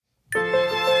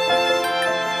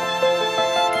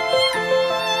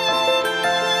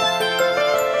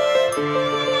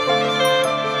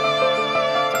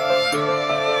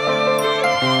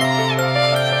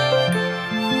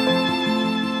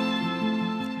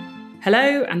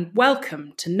Hello and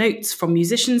welcome to Notes from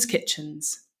Musicians'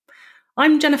 Kitchens.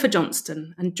 I'm Jennifer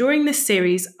Johnston, and during this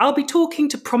series, I'll be talking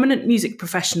to prominent music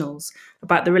professionals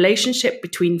about the relationship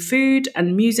between food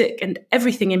and music and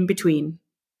everything in between.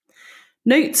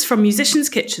 Notes from Musicians'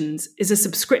 Kitchens is a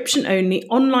subscription-only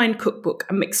online cookbook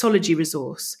and mixology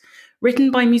resource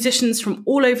written by musicians from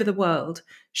all over the world,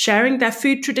 sharing their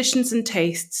food traditions and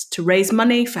tastes to raise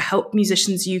money for Help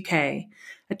Musicians UK,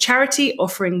 a charity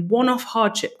offering one-off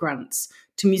hardship grants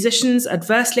to musicians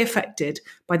adversely affected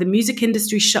by the music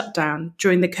industry shutdown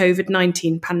during the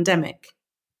COVID-19 pandemic.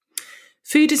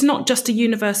 Food is not just a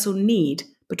universal need,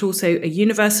 but also a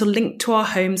universal link to our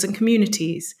homes and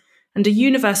communities, and a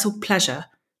universal pleasure,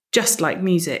 just like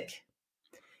music.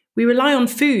 We rely on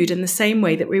food in the same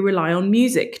way that we rely on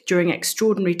music during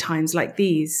extraordinary times like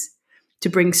these, to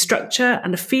bring structure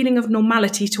and a feeling of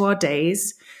normality to our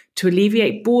days, to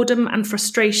alleviate boredom and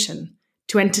frustration,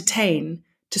 to entertain,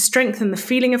 to strengthen the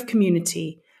feeling of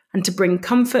community, and to bring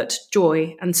comfort,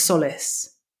 joy, and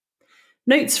solace.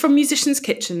 Notes from Musicians'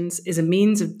 Kitchens is a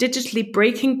means of digitally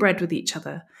breaking bread with each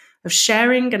other, of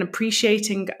sharing and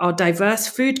appreciating our diverse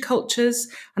food cultures,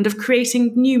 and of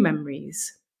creating new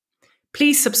memories.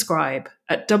 Please subscribe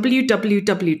at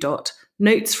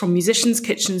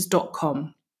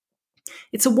www.notesfrommusicianskitchens.com.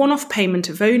 It's a one-off payment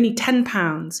of only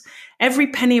 £10, every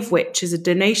penny of which is a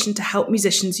donation to Help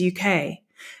Musicians UK.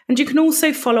 And you can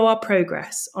also follow our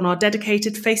progress on our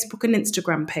dedicated Facebook and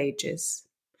Instagram pages.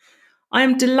 I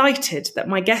am delighted that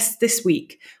my guests this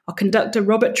week are conductor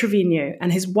Robert Trevino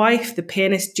and his wife, the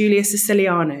pianist Giulia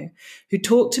Siciliano, who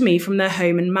talk to me from their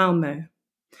home in Malmö.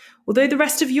 Although the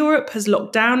rest of Europe has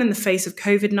locked down in the face of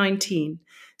COVID-19,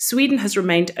 Sweden has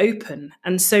remained open,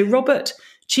 and so Robert,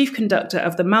 chief conductor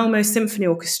of the Malmö Symphony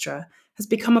Orchestra, has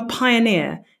become a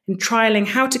pioneer in trialling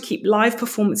how to keep live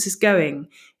performances going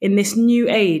in this new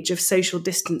age of social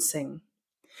distancing.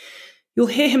 You'll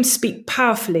hear him speak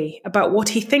powerfully about what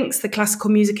he thinks the classical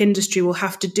music industry will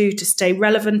have to do to stay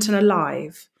relevant and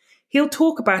alive. He'll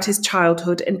talk about his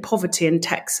childhood in poverty in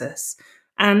Texas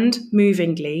and,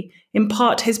 movingly,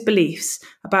 impart his beliefs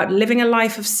about living a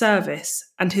life of service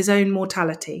and his own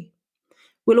mortality.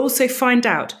 We'll also find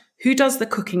out who does the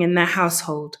cooking in their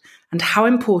household and how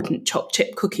important chopped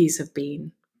chip cookies have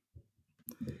been.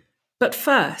 But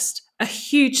first, a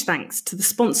huge thanks to the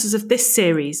sponsors of this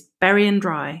series, Berry and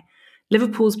Rye,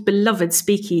 Liverpool's beloved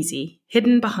speakeasy,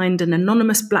 hidden behind an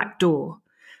anonymous black door,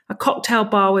 a cocktail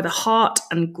bar with a heart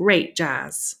and great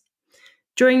jazz.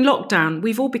 During lockdown,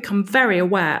 we've all become very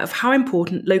aware of how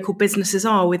important local businesses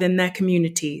are within their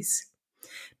communities.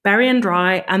 Berry and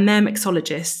Rye and their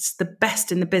mixologists, the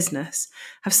best in the business,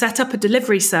 have set up a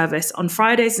delivery service on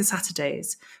Fridays and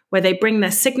Saturdays where they bring their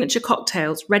signature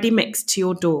cocktails ready mixed to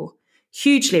your door.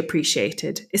 Hugely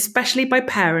appreciated, especially by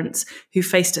parents who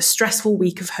faced a stressful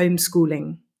week of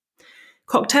homeschooling.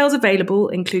 Cocktails available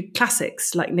include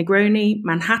classics like Negroni,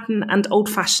 Manhattan, and Old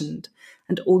Fashioned,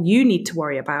 and all you need to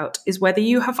worry about is whether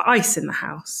you have ice in the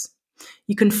house.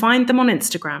 You can find them on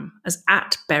Instagram as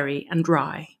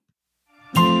 @berryandrye.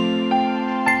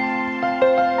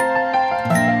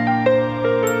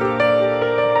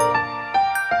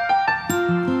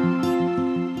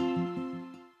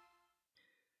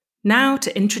 Now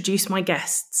to introduce my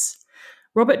guests.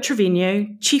 Robert Trevino,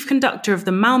 chief conductor of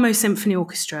the Malmö Symphony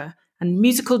Orchestra and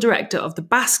musical director of the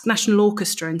Basque National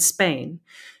Orchestra in Spain,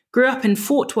 grew up in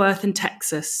Fort Worth in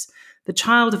Texas, the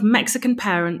child of Mexican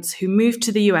parents who moved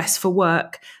to the US for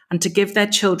work and to give their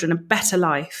children a better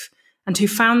life, and who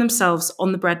found themselves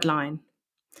on the breadline.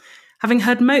 Having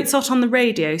heard Mozart on the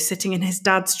radio sitting in his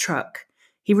dad's truck,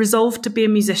 he resolved to be a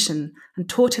musician and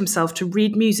taught himself to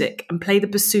read music and play the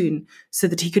bassoon so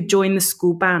that he could join the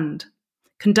school band,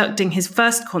 conducting his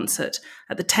first concert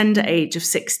at the tender age of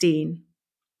 16.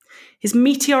 His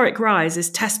meteoric rise is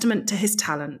testament to his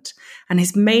talent, and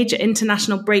his major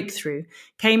international breakthrough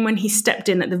came when he stepped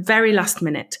in at the very last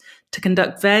minute to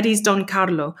conduct Verdi's Don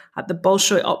Carlo at the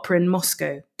Bolshoi Opera in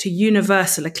Moscow to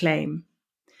universal acclaim.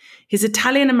 His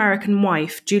Italian-American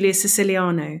wife, Giulia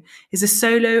Siciliano, is a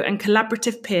solo and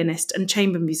collaborative pianist and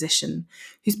chamber musician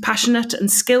whose passionate and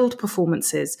skilled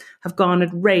performances have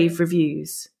garnered rave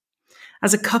reviews.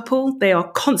 As a couple, they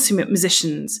are consummate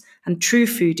musicians and true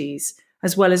foodies,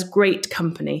 as well as great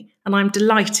company, and I'm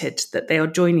delighted that they are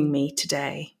joining me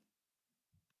today.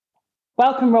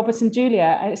 Welcome, Robert and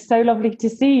Giulia. It's so lovely to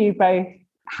see you both.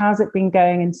 How's it been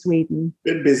going in Sweden?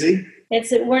 Been busy.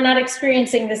 We're not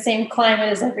experiencing the same climate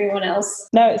as everyone else.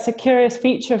 No, it's a curious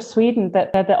feature of Sweden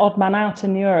that they're the odd man out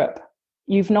in Europe.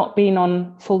 You've not been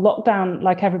on full lockdown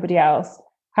like everybody else,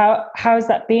 How has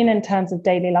that been in terms of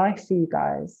daily life for you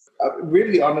guys?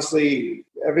 Really, honestly,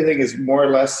 everything is more or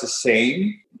less the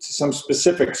same. Some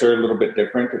specifics are a little bit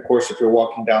different. Of course, if you're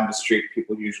walking down the street,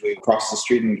 people usually cross the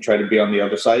street and try to be on the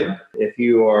other side. If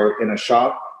you are in a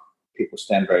shop, people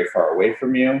stand very far away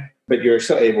from you, but you're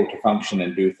still able to function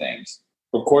and do things.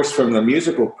 Of course, from the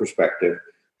musical perspective,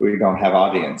 we don't have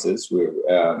audiences. We're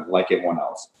like everyone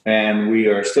else. And we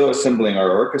are still assembling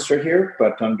our orchestra here,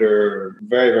 but under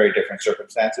very, very different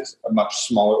circumstances. A much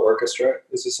smaller orchestra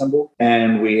is assembled.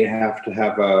 And we have to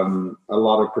have a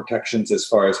lot of protections as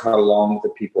far as how long the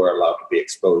people are allowed to be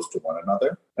exposed to one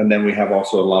another. And then we have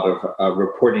also a lot of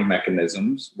reporting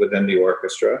mechanisms within the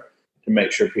orchestra to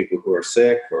make sure people who are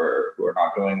sick or who are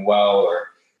not doing well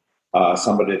or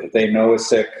somebody that they know is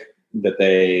sick, that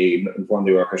they inform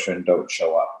the orchestra and don't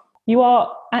show up. You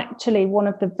are actually one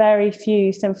of the very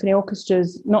few symphony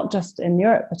orchestras, not just in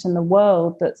Europe, but in the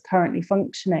world, that's currently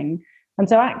functioning. And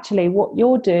so actually what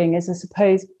you're doing is, I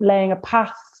suppose, laying a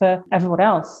path for everyone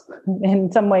else,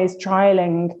 in some ways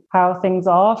trialing how things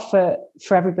are for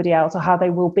everybody else, or how they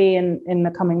will be in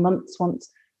the coming months once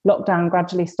lockdown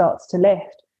gradually starts to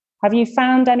lift. Have you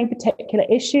found any particular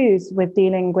issues with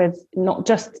dealing with not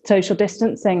just social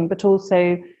distancing, but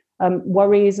also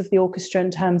worries of the orchestra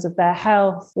in terms of their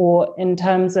health, or in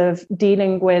terms of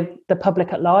dealing with the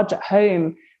public at large at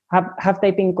home? Have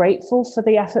they been grateful for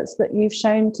the efforts that you've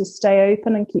shown to stay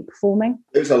open and keep performing?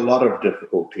 There's a lot of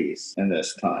difficulties in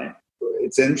this time.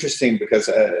 It's interesting because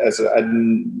I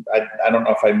don't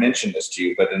know if I mentioned this to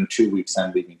you, but in 2 weeks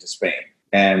I'm leaving to Spain.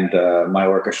 And my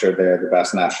orchestra there, the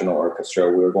Basque National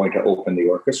Orchestra, we're going to open the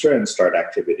orchestra and start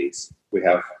activities. We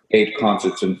have 8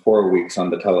 concerts in 4 weeks on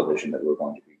the television that we're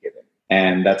going to be giving.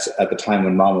 And that's at the time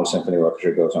when Malmö Symphony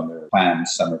Orchestra goes on their planned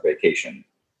summer vacation.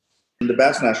 And the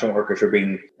Basque National Orchestra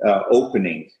being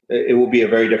opening, it will be a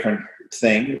very different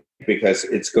thing because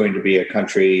it's going to be a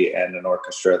country and an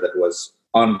orchestra that was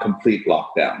on complete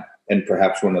lockdown, and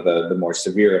perhaps one of the more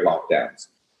severe lockdowns.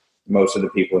 Most of the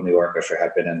people in the orchestra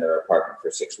had been in their apartment for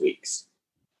 6 weeks.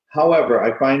 However,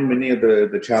 I find many of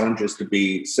the challenges to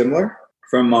be similar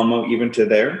from Malmö even to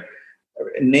there.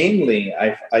 Namely,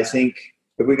 I think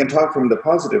if we can talk from the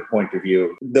positive point of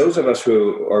view, those of us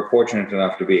who are fortunate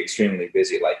enough to be extremely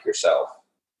busy like yourself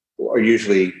are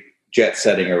usually jet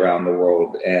setting around the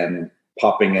world and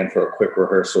popping in for a quick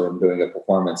rehearsal and doing a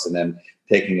performance and then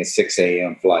taking a 6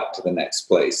 a.m. flight to the next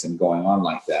place and going on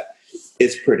like that.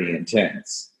 It's pretty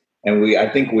intense. And I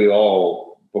think we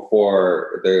all,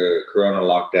 before the corona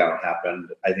lockdown happened,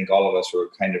 I think all of us were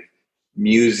kind of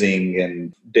musing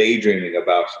and daydreaming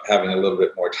about having a little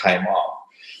bit more time off.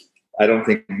 I don't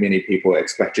think many people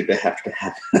expected to have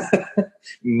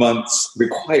months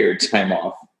required time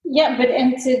off. Yeah, but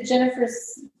and to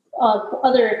Jennifer's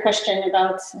other question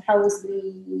about how is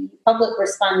the public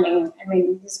responding, I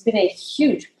mean, there's been a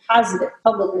huge positive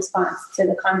public response to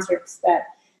the concerts that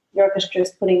the orchestra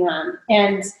is putting on.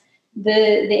 And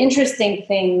the interesting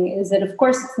thing is that, of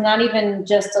course, it's not even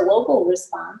just a local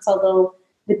response, although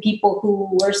the people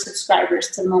who were subscribers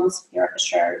to the Malmö Symphony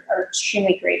Orchestra are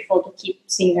extremely grateful to keep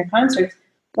seeing their concerts.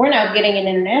 We're now getting an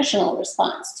international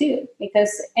response, too,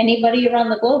 because anybody around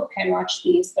the globe can watch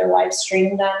these. They're live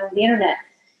streamed on the internet.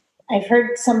 I've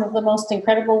heard some of the most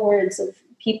incredible words of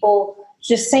people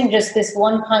just saying just this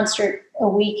one concert a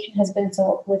week has been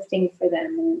so uplifting for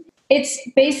them. And it's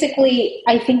basically,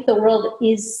 I think the world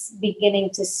is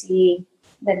beginning to see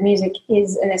that music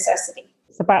is a necessity.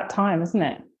 It's about time, isn't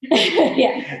it?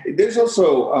 Yeah. There's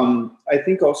also, I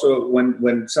think also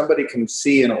when somebody can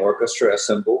see an orchestra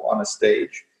assemble on a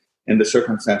stage in the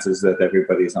circumstances that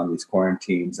everybody's on these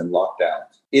quarantines and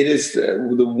lockdowns, it is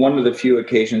one of the few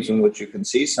occasions in which you can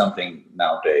see something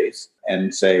nowadays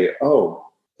and say, oh,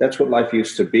 that's what life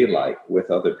used to be like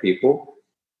with other people.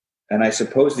 And I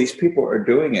suppose these people are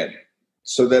doing it.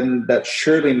 So then that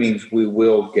surely means we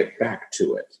will get back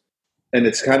to it. And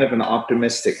it's kind of an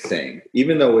optimistic thing,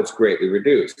 even though it's greatly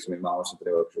reduced. I mean, Malmö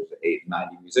Symphony Orchestra was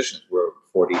 90 musicians. We're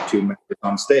 42 members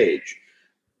on stage.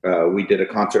 We did a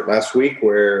concert last week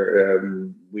where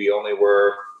we only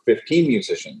were 15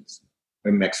 musicians.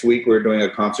 And next week, we're doing a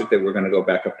concert that we're going to go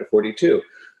back up to 42.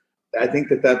 I think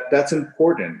that's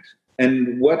important.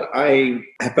 And what I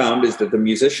have found is that the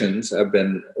musicians have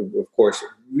been, of course,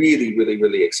 really, really,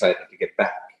 really excited to get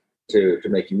back to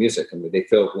making music. I mean, they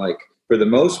felt like, for the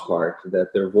most part,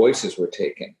 that their voices were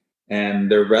taken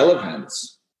and their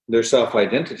relevance, their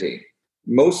self-identity.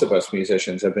 Most of us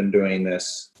musicians have been doing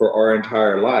this for our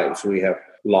entire lives. We have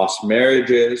lost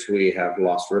marriages, we have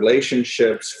lost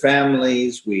relationships,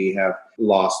 families, we have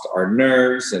lost our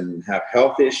nerves and have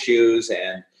health issues,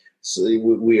 and So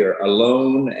we are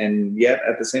alone, and yet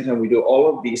at the same time, we do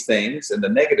all of these things in the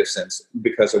negative sense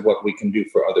because of what we can do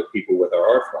for other people with our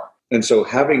art form. And so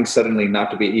having suddenly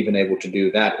not to be even able to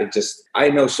do that, I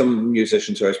know some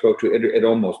musicians who I spoke to, it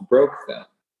almost broke them.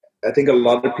 I think a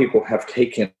lot of people have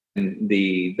taken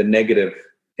the negative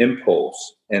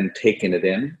impulse and taken it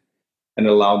in and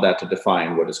allowed that to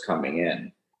define what is coming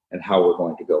in and how we're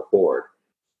going to go forward.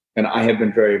 And I have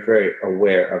been very, very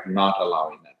aware of not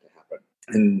allowing that to happen.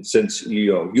 And since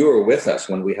you were with us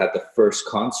when we had the first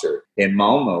concert in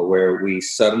Malmo, where we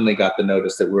suddenly got the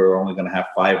notice that we were only going to have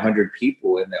 500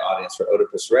 people in the audience for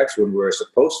Oedipus Rex, when we were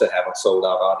supposed to have a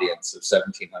sold-out audience of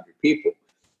 1,700 people.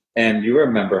 And you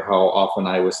remember how often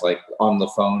I was like on the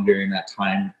phone during that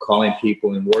time, calling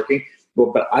people and working.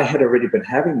 Well, but I had already been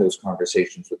having those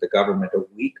conversations with the government a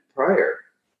week prior.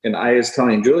 And I was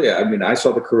telling Julia, I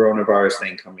saw the coronavirus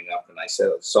thing coming up, and I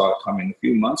saw it coming a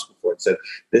few months before. It said,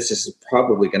 this is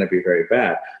probably going to be very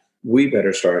bad. We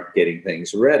better start getting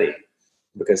things ready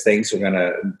because things are going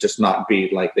to just not be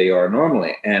like they are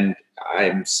normally. And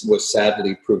I was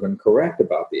sadly proven correct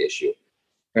about the issue.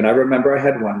 And I remember I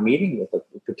had one meeting with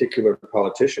a particular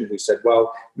politician who said,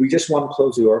 well, we just want to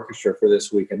close the orchestra for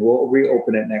this week, and we'll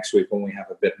reopen it next week when we have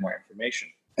a bit more information.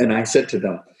 And I said to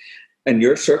them, in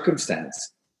your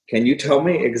circumstance, can you tell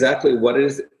me exactly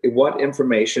what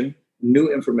information,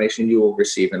 new information you will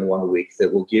receive in 1 week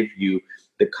that will give you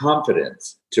the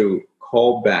confidence to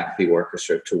call back the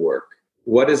orchestra to work?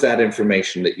 What is that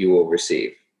information that you will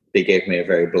receive? They gave me a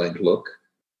very blank look.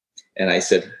 And I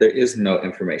said, there is no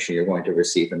information you're going to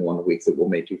receive in 1 week that will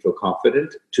make you feel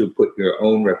confident to put your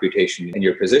own reputation and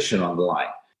your position on the line.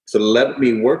 So let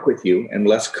me work with you, and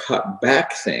let's cut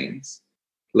back things.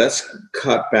 Let's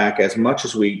cut back as much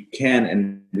as we can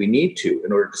and we need to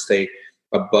in order to stay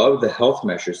above the health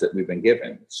measures that we've been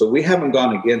given. So we haven't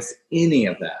gone against any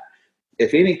of that.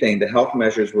 If anything, the health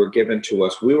measures were given to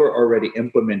us. We were already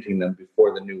implementing them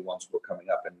before the new ones were coming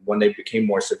up. And when they became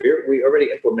more severe, we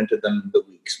already implemented them the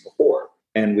weeks before.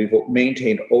 And we've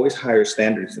maintained always higher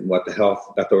standards than what the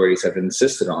health authorities have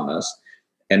insisted on us.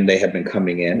 And they have been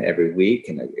coming in every week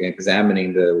and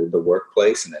examining the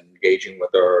workplace and engaging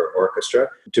with our orchestra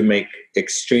to make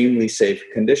extremely safe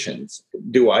conditions.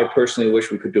 Do I personally wish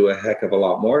we could do a heck of a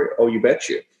lot more? Oh, you bet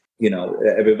you.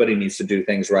 Everybody needs to do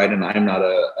things right, and I'm not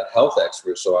a health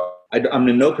expert, so I'm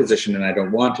in no position, and I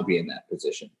don't want to be in that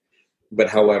position. But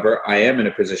however, I am in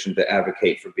a position to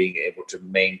advocate for being able to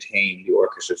maintain the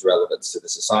orchestra's relevance to the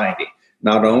society,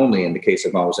 not only in the case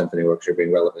of Malmo Symphony Orchestra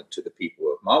being relevant to the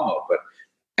people of Malmo, but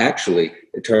actually,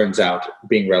 it turns out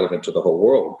being relevant to the whole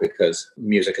world because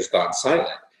music has gone silent.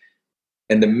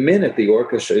 And the minute the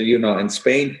orchestra, in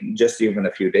Spain, just even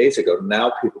a few days ago,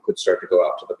 now people could start to go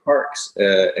out to the parks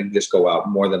and just go out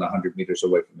more than 100 meters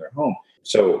away from their home.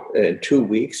 So in 2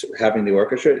 weeks, having the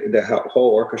orchestra, the whole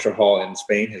orchestra hall in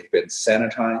Spain has been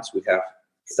sanitized. We have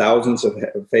thousands of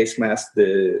face masks.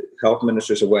 The health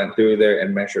ministers went through there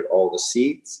and measured all the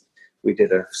seats. We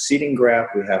did a seating graph.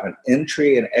 We have an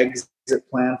entry and exit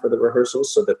plan for the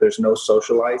rehearsals so that there's no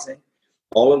socializing.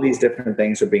 All of these different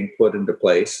things are being put into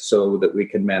place so that we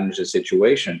can manage the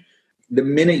situation. The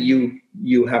minute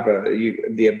you have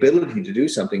the ability to do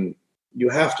something, you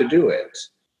have to do it.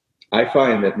 I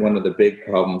find that one of the big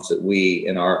problems that we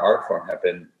in our art form have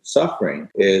been suffering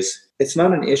is it's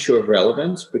not an issue of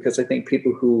relevance, because I think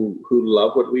people who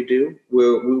love what we do, we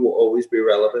will always be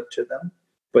relevant to them.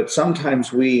 But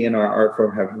sometimes we in our art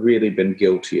form have really been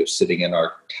guilty of sitting in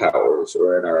our towers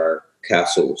or in our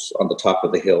castles on the top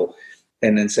of the hill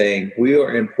and then saying, we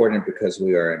are important because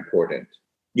we are important.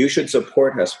 You should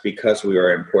support us because we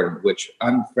are important, which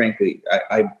frankly,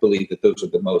 I believe that those are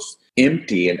the most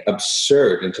empty and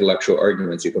absurd intellectual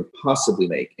arguments you can possibly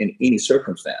make in any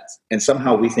circumstance. And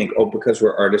somehow we think, because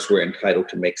we're artists, we're entitled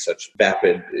to make such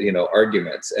vapid,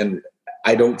 arguments. And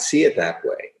I don't see it that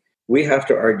way. We have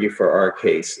to argue for our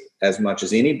case as much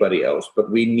as anybody else, but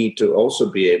we need to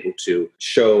also be able to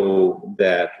show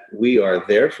that we are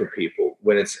there for people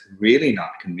when it's really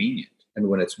not convenient and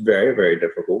when it's very, very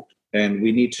difficult. And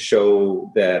we need to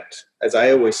show that, as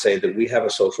I always say, that we have a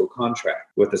social contract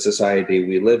with the society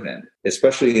we live in,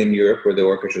 especially in Europe where the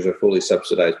orchestras are fully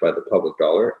subsidized by the public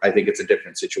dollar. I think it's a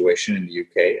different situation in the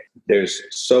UK. There's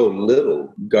so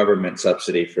little government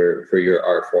subsidy for your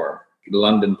art form.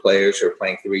 London players are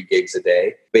playing 3 gigs a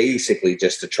day, basically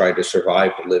just to try to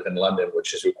survive to live in London,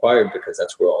 which is required because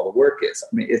that's where all the work is.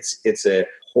 I mean, it's a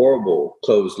horrible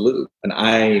closed loop. And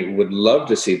I would love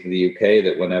to see the UK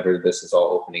that whenever this is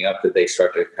all opening up, that they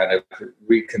start to kind of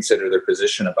reconsider their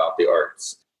position about the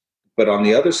arts. But on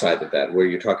the other side of that, where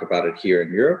you talk about it here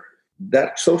in Europe,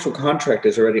 that social contract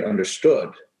is already understood.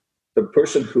 The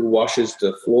person who washes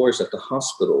the floors at the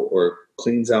hospital or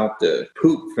cleans out the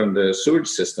poop from the sewage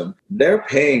system, they're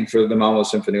paying for the Malmö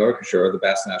Symphony Orchestra or the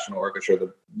Basque National Orchestra, or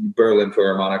the Berlin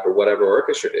Philharmonic or whatever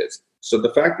orchestra it is. So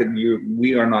the fact that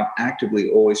we are not actively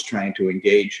always trying to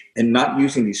engage and not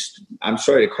using these, I'm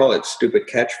sorry to call it stupid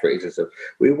catchphrases of,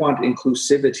 we want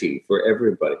inclusivity for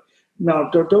everybody.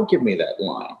 No, don't give me that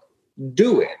line.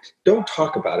 Do it. Don't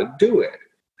talk about it. Do it.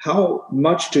 How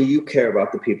much do you care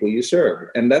about the people you serve?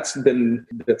 And that's been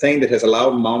the thing that has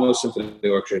allowed Malmö Symphony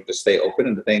Orchestra to stay open,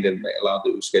 and the thing that allowed the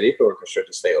Uskarika Orchestra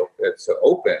to stay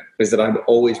open is that I've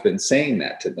always been saying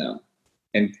that to them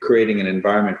and creating an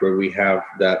environment where we have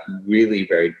that really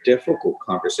very difficult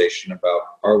conversation about,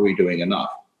 are we doing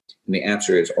enough? And the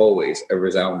answer is always a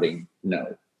resounding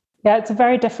no. Yeah, it's a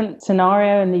very different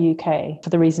scenario in the UK for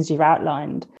the reasons you've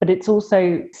outlined, but it's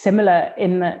also similar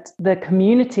in that the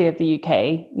community of the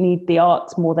UK need the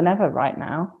arts more than ever right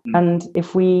now. And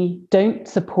if we don't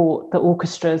support the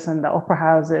orchestras and the opera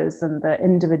houses and the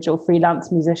individual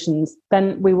freelance musicians,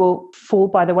 then we will fall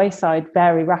by the wayside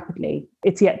very rapidly.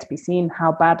 It's yet to be seen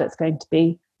how bad it's going to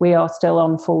be. We are still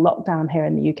on full lockdown here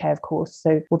in the UK, of course.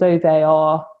 So although they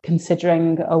are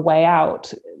considering a way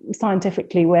out,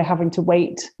 scientifically, we're having to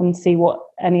wait and see what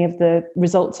any of the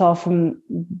results are from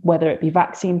whether it be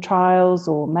vaccine trials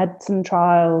or medicine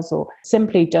trials or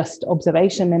simply just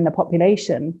observation in the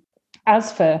population.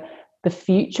 As for the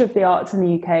future of the arts in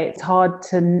the UK, it's hard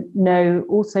to know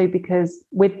also because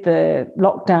with the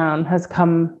lockdown has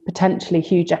come potentially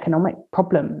huge economic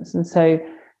problems. And so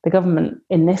the government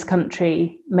in this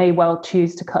country may well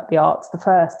choose to cut the arts the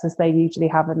first, as they usually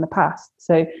have in the past.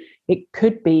 So it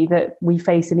could be that we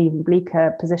face an even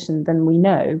bleaker position than we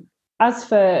know. As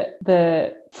for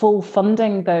the full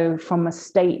funding, though, from a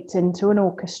state into an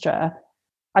orchestra,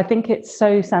 I think it's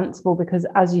so sensible because,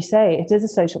 as you say, it is a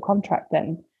social contract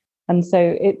then. And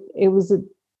so it was a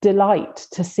delight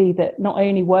to see that not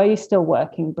only were you still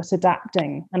working, but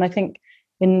adapting. And I think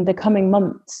in the coming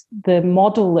months, the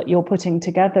model that you're putting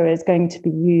together is going to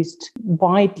be used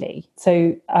widely.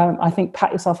 So I think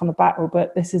pat yourself on the back,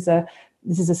 Robert. This is a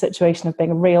situation of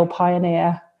being a real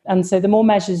pioneer. And so the more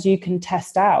measures you can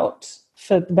test out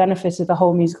for the benefit of the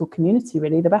whole musical community,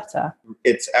 really, the better.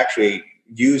 It's actually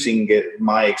using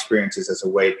my experiences as a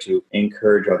way to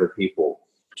encourage other people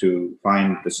to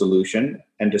find the solution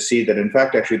and to see that, in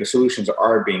fact, actually the solutions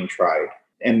are being tried.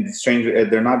 And strangely,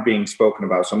 they're not being spoken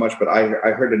about so much, but I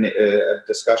heard a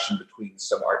discussion between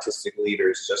some artistic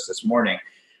leaders just this morning,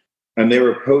 and they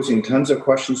were posing tons of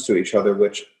questions to each other,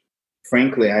 which,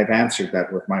 frankly, I've answered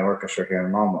that with my orchestra here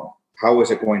in Malmö. How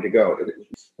is it going to go?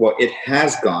 Well, it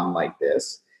has gone like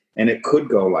this, and it could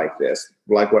go like this,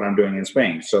 like what I'm doing in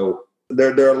Spain. So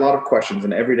there are a lot of questions,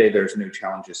 and every day there's new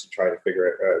challenges to try to figure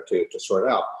it to sort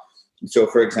out. So,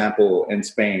 for example, in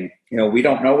Spain, we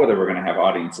don't know whether we're going to have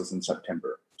audiences in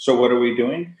September. So what are we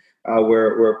doing?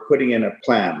 We're putting in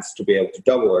plans to be able to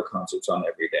double our concerts on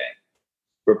every day.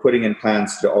 We're putting in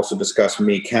plans to also discuss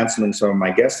me canceling some of my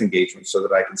guest engagements so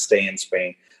that I can stay in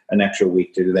Spain an extra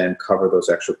week to then cover those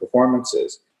extra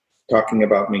performances. Talking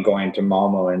about me going to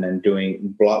Malmö and then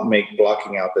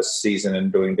blocking out this season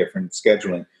and doing different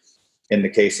scheduling. In the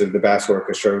case of the Basque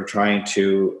Orchestra, we're trying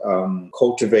to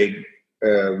cultivate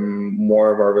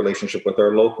more of our relationship with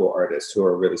our local artists who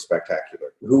are really spectacular,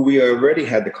 who we already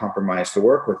had the compromise to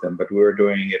work with them, but we were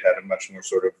doing it at a much more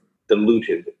sort of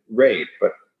diluted rate.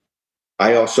 But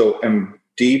I also am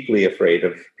deeply afraid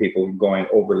of people going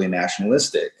overly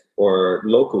nationalistic or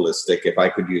localistic, if I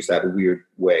could use that weird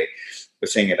way of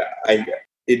saying it.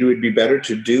 It would be better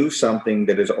to do something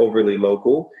that is overly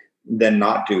local than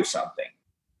not do something.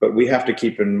 But we have to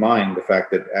keep in mind the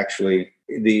fact that actually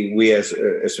we as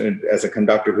a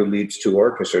conductor who leads two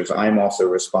orchestras, I'm also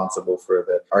responsible for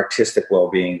the artistic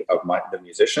well-being of the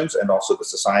musicians and also the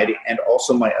society and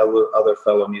also my other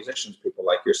fellow musicians, people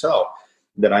like yourself,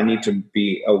 that I need to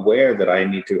be aware that I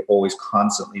need to always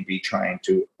constantly be trying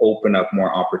to open up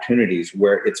more opportunities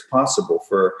where it's possible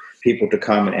for people to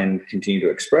come and continue to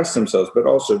express themselves, but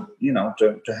also,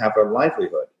 to have a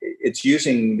livelihood. It's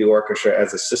using the orchestra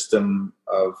as a system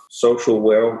of social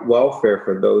welfare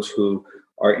for those who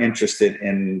are interested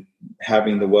in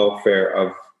having the welfare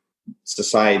of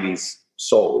society's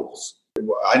souls.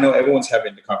 I know everyone's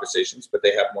having the conversations, but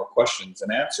they have more questions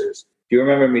than answers. Do you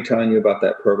remember me telling you about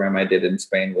that program I did in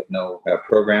Spain with no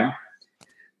program?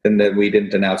 And that we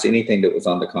didn't announce anything that was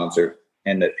on the concert,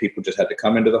 and that people just had to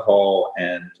come into the hall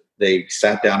and they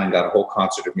sat down and got a whole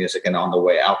concert of music, and on the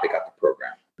way out, they got the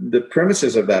program. The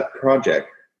premises of that project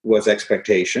was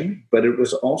expectation, but it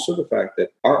was also the fact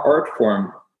that our art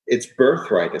form, its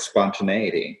birthright is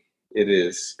spontaneity. It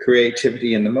is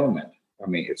creativity in the moment. I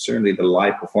mean, it's certainly the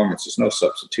live performance. There's no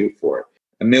substitute for it.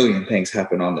 A million things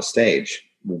happen on the stage,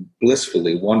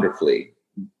 blissfully, wonderfully,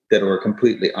 that are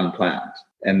completely unplanned.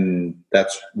 And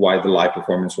that's why the live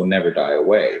performance will never die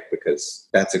away, because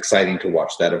that's exciting to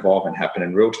watch that evolve and happen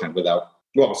in real time without,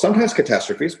 well, sometimes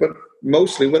catastrophes, but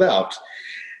mostly without.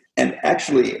 And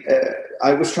actually,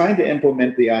 I was trying to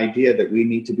implement the idea that we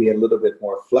need to be a little bit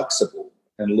more flexible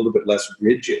and a little bit less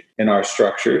rigid in our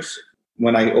structures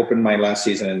when I opened my last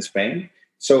season in Spain.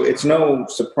 So it's no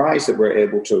surprise that we're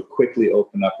able to quickly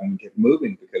open up and get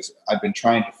moving, because I've been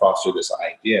trying to foster this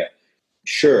idea.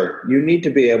 Sure, you need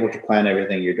to be able to plan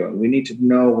everything you're doing. We need to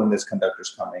know when this conductor's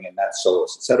coming and that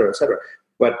soloist, et cetera, et cetera.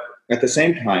 But at the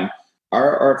same time,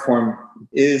 our art form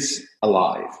is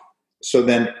alive. So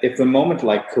then if the moment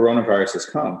like coronavirus has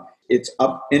come, it's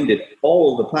upended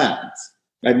all the plans.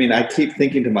 I mean, I keep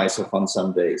thinking to myself on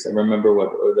some days, I remember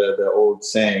what the old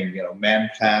saying,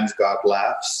 man plans, God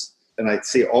laughs. And I'd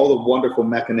see all the wonderful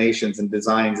machinations and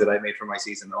designs that I made for my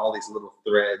season, and all these little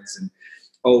threads and,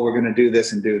 oh, we're going to do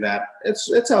this and do that.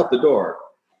 It's out the door.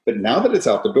 But now that it's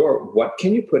out the door, what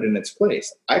can you put in its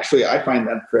place? Actually, I find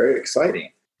that very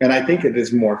exciting. And I think it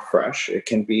is more fresh. It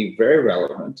can be very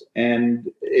relevant.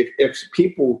 And if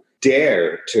people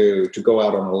dare to go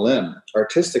out on a limb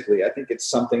artistically, I think it's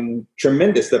something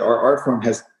tremendous that our art form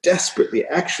has desperately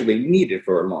actually needed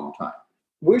for a long time.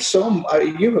 We're so,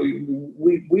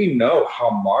 we know how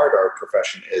marred our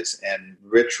profession is, and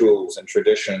rituals and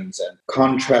traditions and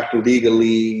contract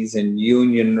legalese and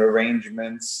union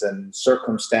arrangements and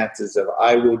circumstances of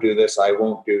I will do this, I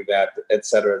won't do that, et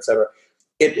cetera, et cetera.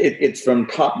 It's from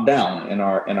top down in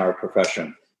our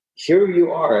profession. Here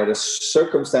you are at a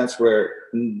circumstance where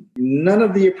none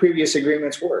of the previous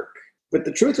agreements work. But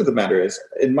the truth of the matter is,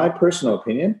 in my personal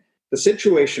opinion, the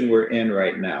situation we're in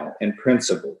right now, in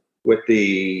principle, with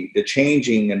the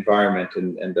changing environment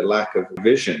and the lack of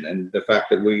vision and the fact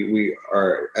that we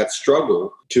are at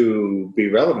struggle to be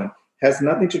relevant, has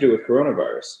nothing to do with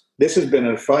coronavirus. This has been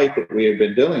a fight that we have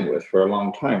been dealing with for a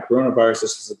long time. Coronavirus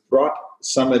has brought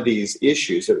some of these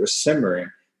issues that were simmering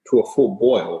to a full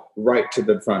boil right to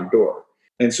the front door.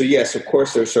 And so, yes, of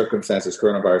course, there are circumstances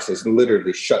coronavirus has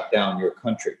literally shut down your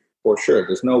country. For sure,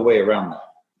 there's no way around that.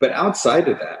 But outside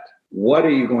of that, what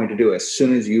are you going to do as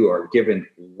soon as you are given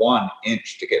 1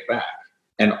 inch to get back?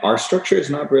 And our structure is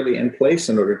not really in place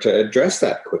in order to address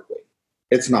that quickly.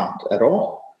 It's not at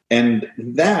all. And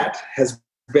that has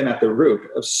been at the root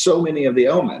of so many of the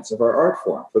elements of our art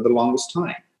form for the longest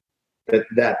time.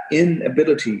 That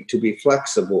inability to be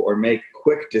flexible or make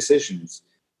quick decisions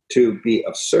to be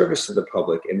of service to the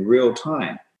public in real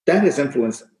time, that has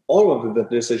influenced all of the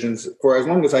decisions for as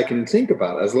long as I can think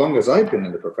about, as long as I've been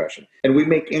in the profession. And we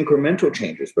make incremental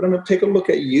changes. But I'm going to take a look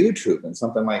at YouTube and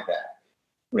something like that.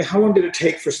 I mean, how long did it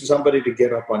take for somebody to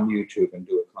get up on YouTube and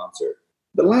do a concert?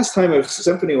 The last time a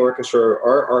symphony orchestra or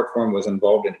our art form was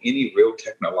involved in any real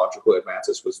technological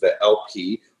advances was the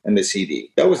LP and the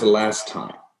CD. That was the last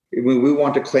time. We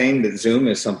want to claim that Zoom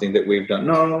is something that we've done.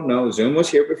 No, Zoom was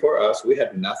here before us. We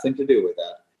had nothing to do with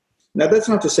that. Now, that's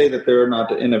not to say that there are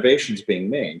not innovations being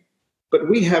made, but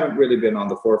we haven't really been on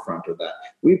the forefront of that.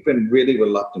 We've been really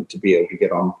reluctant to be able to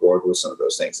get on board with some of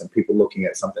those things. And people looking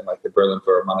at something like the Berlin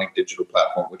Philharmonic digital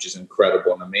platform, which is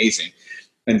incredible and amazing,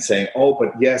 and saying, oh,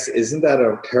 but yes, isn't that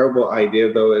a terrible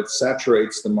idea, though? It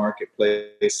saturates the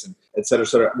marketplace, and et cetera, et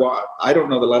cetera. Well, I don't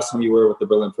know the last time you were with the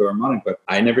Berlin Philharmonic, but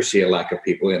I never see a lack of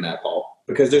people in that hall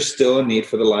because there's still a need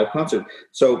for the live concert.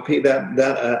 So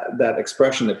that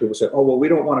expression that people say, oh, well, we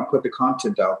don't want to put the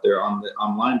content out there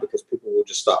online because people will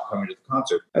just stop coming to the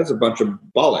concert. That's a bunch of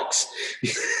bollocks,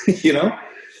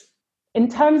 In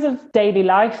terms of daily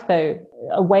life, though,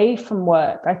 away from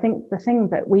work, I think the thing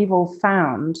that we've all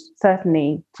found,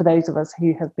 certainly for those of us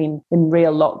who have been in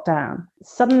real lockdown,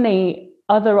 suddenly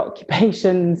other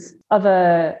occupations,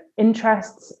 other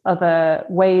interests, other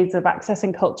ways of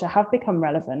accessing culture have become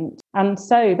relevant. And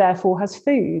so, therefore, has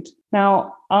food.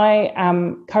 Now, I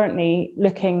am currently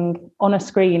looking on a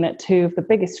screen at 2 of the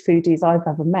biggest foodies I've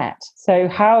ever met. So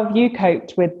how have you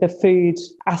coped with the food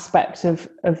aspect of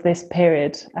this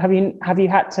period? Have you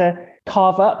had to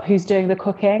carve up who's doing the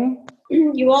cooking?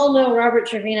 You all know Robert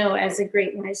Trevino as a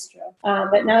great maestro,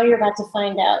 but now you're about to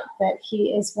find out that he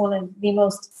is one of the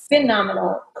most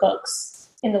phenomenal cooks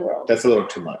in the world. That's a little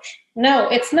too much. No,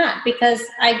 it's not, because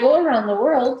I go around the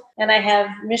world and I have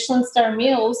Michelin star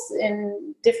meals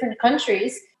in different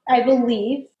countries. I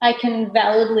believe I can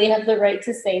validly have the right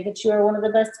to say that you are one of the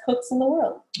best cooks in the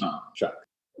world. Oh, Chuck.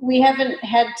 We haven't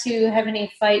had to have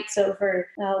any fights over,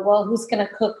 who's going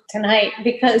to cook tonight,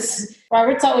 because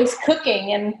Robert's always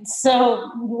cooking. And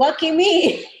so lucky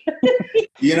me.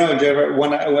 Jennifer,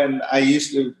 when I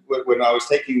was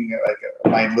taking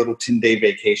my little 10-day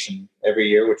vacation every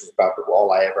year, which is about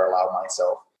all I ever allow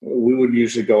myself, we would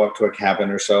usually go up to a cabin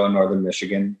or so in northern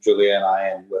Michigan, Julia and I,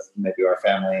 and with maybe our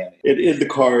family. And in the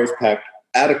car is packed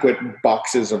adequate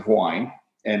boxes of wine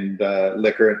and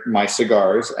liquor, my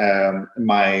cigars,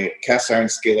 my cast iron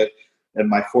skillet, and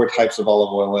my 4 types of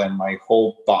olive oil, and my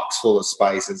whole box full of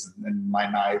spices, and my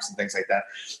knives and things like that.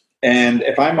 And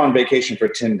if I'm on vacation for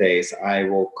 10 days, I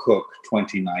will cook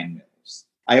 29 meals.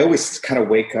 I always kind of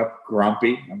wake up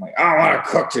grumpy. I'm like, I don't want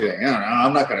to cook today. No,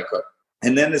 I'm not going to cook.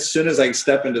 And then as soon as I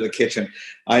step into the kitchen,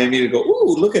 I immediately go,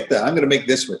 ooh, look at that. I'm going to make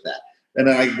this with that. And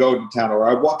then I go to town, or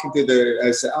I'm walking through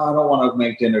I say, I don't want to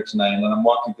make dinner tonight. And then I'm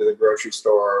walking through the grocery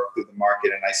store or through the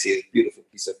market, and I see a beautiful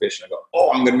piece of fish, and I go,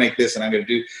 oh, I'm going to make this, and I'm going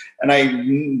to do. And I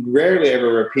rarely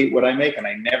ever repeat what I make, and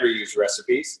I never use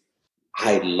recipes.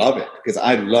 I love it because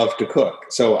I love to cook.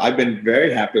 So I've been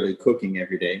very happily cooking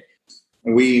every day.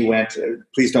 We went,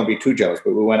 please don't be too jealous,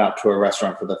 but we went out to a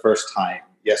restaurant for the first time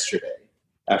yesterday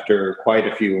after quite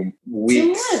a few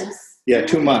weeks. 2 months. Yeah,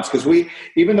 2 months. Because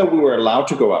even though we were allowed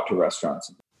to go out to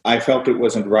restaurants, I felt it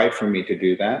wasn't right for me to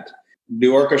do that. The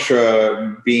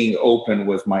orchestra being open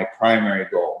was my primary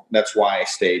goal. That's why I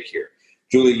stayed here.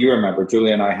 Julie, you remember,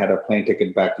 Julie and I had a plane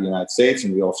ticket back to the United States,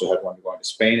 and we also had one going to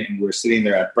Spain, and we were sitting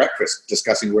there at breakfast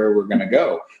discussing where we're going to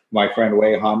go. My friend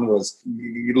Wei Han was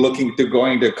looking to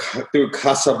going through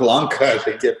Casablanca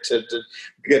to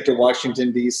get to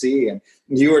Washington, D.C., and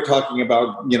you were talking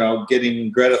about, getting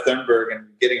Greta Thunberg and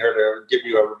getting her to give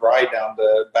you a ride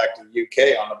back to the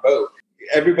UK on a boat.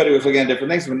 Everybody was looking at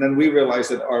different things, and then we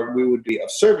realized that we would be of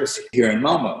service here in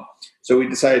Malmo. So we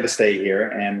decided to stay here,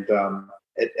 and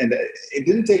it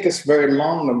didn't take us very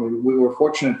long. I mean, we were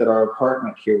fortunate that our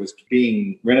apartment here was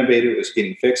being renovated, it was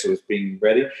getting fixed, it was being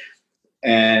ready.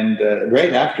 And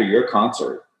right after your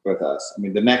concert with us, I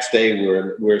mean, the next day we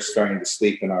were starting to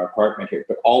sleep in our apartment here,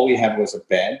 but all we had was a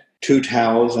bed, 2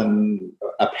 towels, and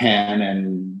a pan,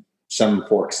 and some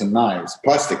forks and knives,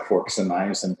 plastic forks and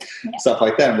knives, and stuff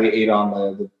like that. And we ate on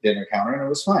the dinner counter, and it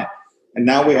was fine. And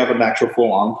now we have an actual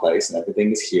full-on place, and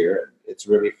everything is here. It's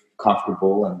really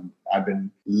comfortable, and I've been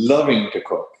loving to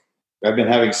cook. I've been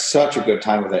having such a good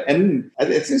time with it, and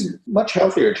it's much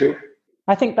healthier too.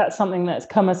 I think that's something that's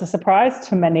come as a surprise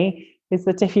to many, is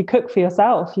that if you cook for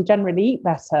yourself, you generally eat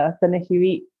better than if you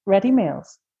eat ready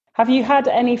meals. Have you had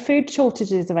any food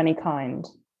shortages of any kind?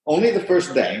 Only the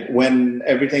first day when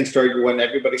everybody started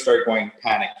going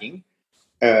panicking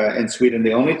in Sweden.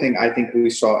 The only thing I think we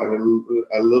saw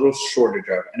a little shortage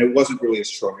of, and it wasn't really a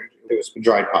shortage, it was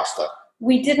dried pasta.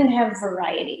 We didn't have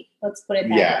variety. Let's put it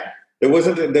that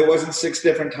way. There wasn't 6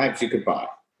 different types you could buy.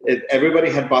 Everybody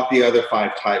had bought the other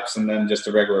 5 types, and then just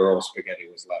a regular old spaghetti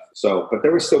was left. So, but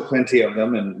there was still plenty of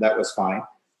them, and that was fine.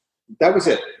 That was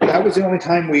it. That was the only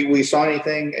time we saw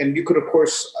anything. And you could, of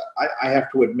course, I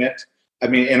have to admit, I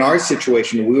mean, in our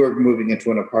situation, we were moving into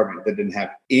an apartment that didn't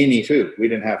have any food. We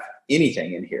didn't have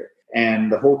anything in here.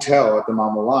 And the hotel at the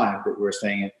Malmo Live that we were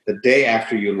staying in, the day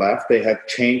after you left, they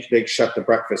shut the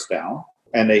breakfast down.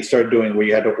 And they started doing where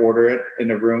you had to order it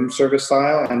in a room service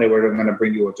style, and they were going to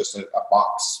bring you just a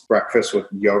box breakfast with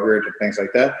yogurt and things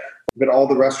like that. But all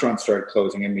the restaurants started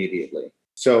closing immediately.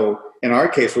 So in our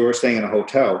case, we were staying in a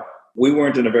hotel. We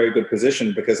weren't in a very good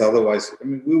position because otherwise, I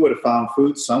mean, we would have found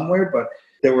food somewhere, but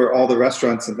all the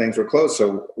restaurants and things were closed.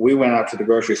 So we went out to the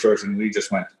grocery stores and we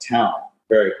just went to town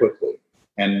very quickly.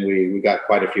 And we got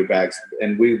quite a few bags.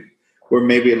 And we were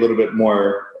maybe a little bit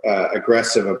more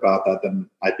aggressive about that than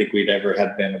I think we'd ever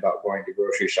had been about going to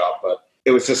grocery shop. But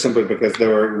it was just simply because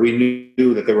we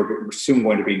knew that there were soon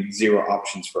going to be 0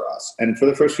 options for us. And for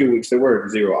the first few weeks, there were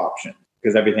 0 options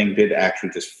because everything did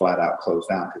actually just flat out close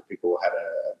down because people had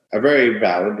a very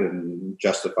valid and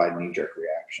justified knee-jerk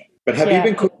reaction. But have you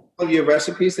been cooking all your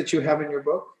recipes that you have in your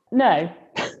book? No.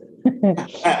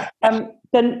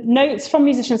 The Notes from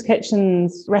Musicians'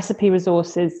 Kitchens recipe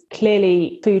resource is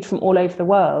clearly food from all over the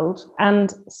world,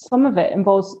 and some of it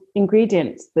involves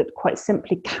ingredients that quite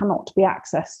simply cannot be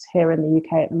accessed here in the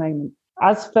UK at the moment.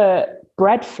 As for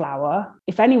bread flour,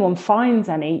 if anyone finds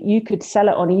any, you could sell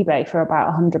it on eBay for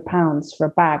about £100 for a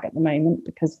bag at the moment,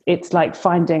 because it's like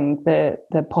finding the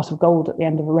pot of gold at the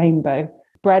end of a rainbow.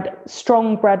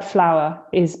 Strong bread flour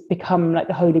is become like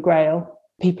the holy grail.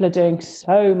 People are doing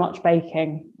so much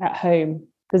baking at home.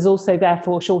 There's also,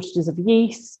 therefore, shortages of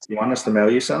yeast. You want us to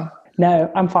mail you some?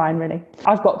 No, I'm fine, really.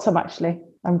 I've got some, actually.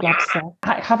 I'm glad to say.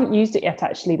 I haven't used it yet,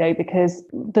 actually, though, because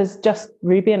there's just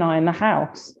Ruby and I in the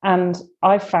house. And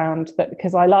I've found that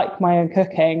because I like my own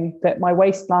cooking, that my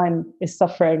waistline is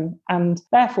suffering. And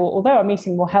therefore, although I'm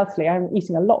eating more healthily, I'm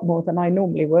eating a lot more than I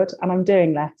normally would, and I'm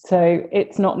doing less. So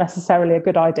it's not necessarily a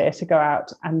good idea to go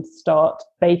out and start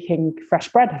baking fresh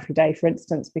bread every day, for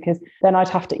instance, because then I'd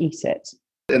have to eat it.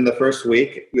 In the first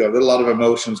week, there were a lot of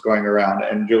emotions going around,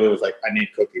 and Julia was like, I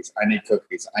need cookies, I need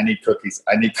cookies, I need cookies,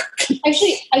 I need cookies.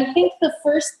 Actually, I think the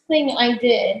first thing I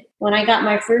did when I got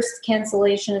my first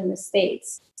cancellation in the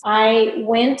States, I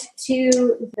went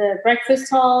to the breakfast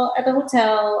hall at the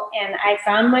hotel and I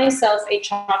found myself a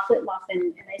chocolate muffin,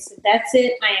 and I said, that's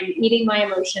it, I am eating my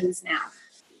emotions now.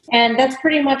 And that's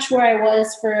pretty much where I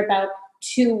was for about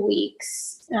 2 weeks.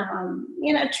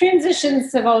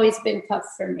 Transitions have always been tough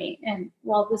for me. And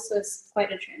well, this was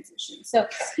quite a transition. So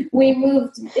we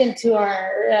moved into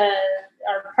our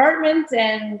apartment.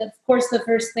 And of course, the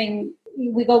first thing,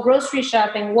 we go grocery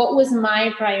shopping. What was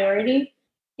my priority?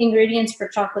 Ingredients for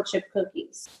chocolate chip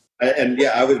cookies. And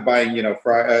I was buying,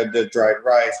 the dried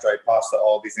rice, dried pasta,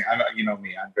 all these things. You know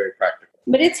me, I'm very practical.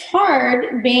 But it's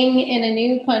hard being in a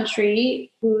new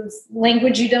country whose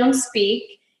language you don't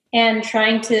speak, and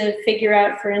trying to figure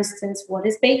out, for instance, what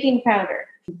is baking powder?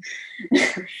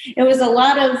 It was a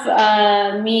lot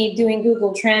of me doing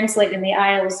Google Translate in the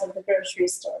aisles of the grocery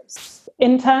stores.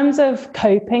 In terms of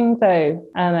coping, though,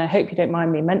 and I hope you don't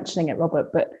mind me mentioning it,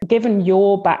 Robert, but given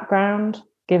your background,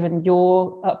 given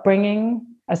your upbringing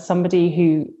as somebody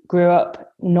who grew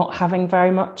up not having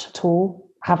very much at all,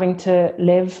 having to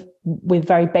live with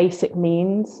very basic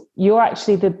means, you're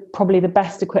actually probably the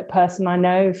best equipped person I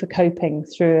know for coping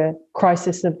through a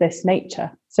crisis of this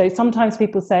nature. So sometimes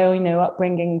people say,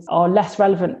 upbringings are less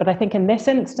relevant, but I think in this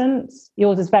instance,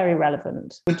 yours is very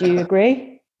relevant. Would you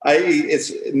agree?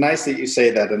 It's nice that you say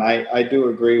that, and I do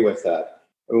agree with that.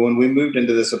 When we moved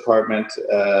into this apartment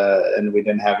and we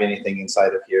didn't have anything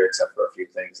inside of here except for a few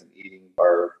things, and eating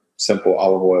our simple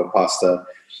olive oil pasta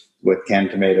with canned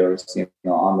tomatoes,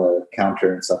 on the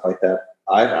counter and stuff like that,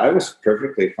 I was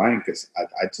perfectly fine because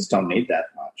I just don't need that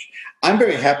much. I'm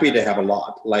very happy to have a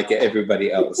lot, like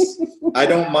everybody else. I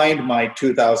don't mind my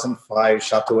 2005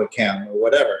 Chateau Yquem or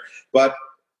whatever, but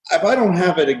if I don't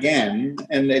have it again,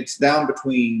 and it's down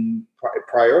between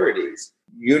priorities,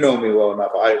 you know me well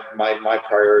enough. My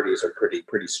priorities are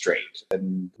pretty straight,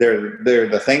 and they're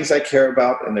the things I care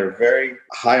about, and they're very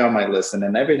high on my list, and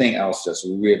then everything else just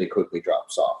really quickly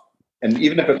drops off. And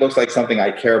even if it looks like something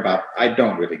I care about, I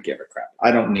don't really give a crap. I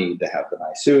don't need to have the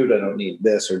nice suit. I don't need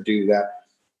this or do that.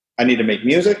 I need to make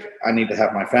music. I need to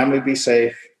have my family be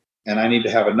safe. And I need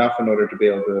to have enough in order to be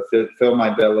able to fill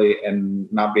my belly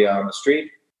and not be out on the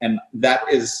street. And that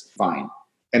is fine.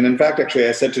 And in fact, actually,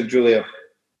 I said to Julia,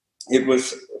 it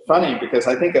was funny because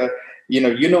I think,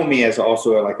 you know me as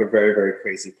also like a very, very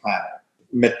crazy planner,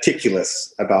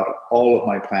 meticulous about all of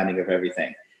my planning of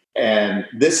everything. And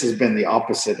this has been the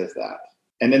opposite of that.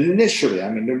 And initially,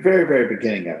 the very, very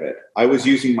beginning of it, I was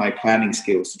using my planning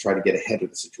skills to try to get ahead of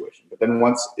the situation. But then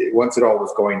once it all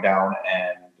was going down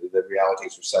and the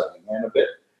realities were settling in a bit,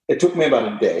 it took me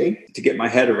about a day to get my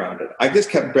head around it. I just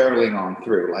kept barreling on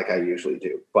through like I usually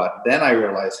do. But then I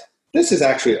realized this is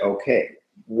actually okay.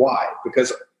 Why?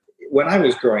 Because when I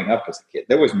was growing up as a kid,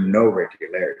 there was no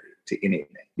regularity to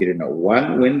anything. You didn't know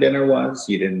when dinner was.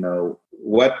 You didn't know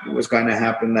what was going to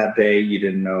happen that day. You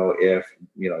didn't know if,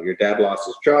 your dad lost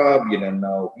his job. You didn't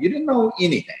know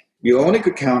anything. You only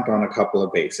could count on a couple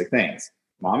of basic things.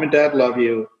 Mom and dad love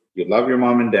you. You love your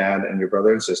mom and dad and your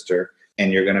brother and sister,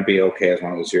 and you're going to be okay as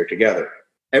long as you're together.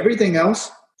 Everything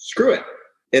else, screw it.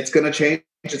 It's going to change.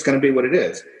 It's going to be what it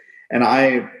is. And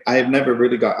I've never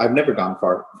gone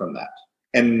far from that.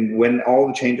 And when all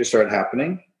the changes started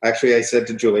happening, actually, I said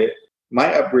to Juliet,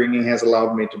 my upbringing has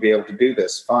allowed me to be able to do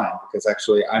this fine, because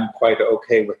actually I'm quite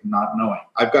okay with not knowing.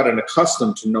 I've gotten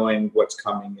accustomed to knowing what's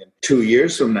coming in 2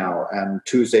 years from now, and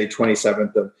Tuesday,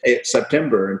 27th of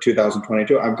September in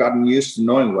 2022. I've gotten used to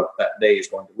knowing what that day is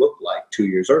going to look like 2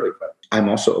 years early, but I'm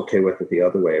also okay with it the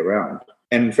other way around.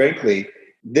 And frankly,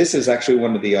 this is actually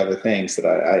one of the other things that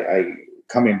I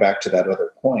coming back to that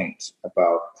other point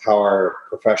about how our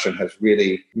profession has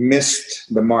really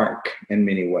missed the mark in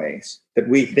many ways, that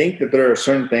we think that there are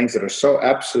certain things that are so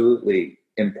absolutely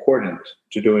important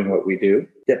to doing what we do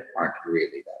that aren't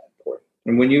really that important.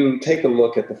 And when you take a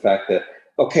look at the fact that,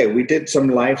 okay, we did some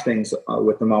live things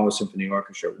with the Malmö Symphony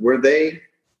Orchestra, were they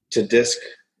to disc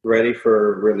ready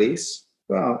for release?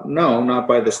 Well, no, not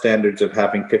by the standards of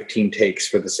having 15 takes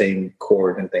for the same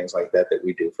chord and things like that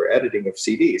we do for editing of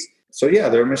CDs. So yeah,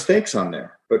 there are mistakes on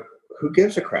there, but who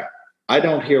gives a crap? I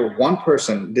don't hear one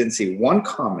person, didn't see one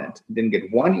comment, didn't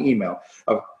get one email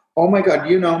of, oh my God,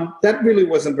 that really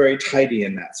wasn't very tidy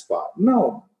in that spot.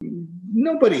 No,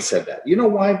 nobody said that. You know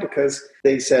why? Because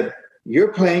they said,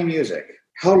 you're playing music.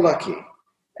 How lucky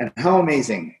and how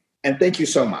amazing. And thank you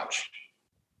so much.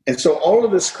 And so all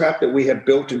of this crap that we have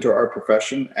built into our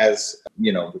profession as,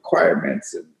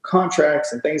 requirements and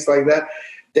contracts and things like that,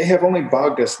 they have only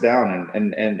bogged us down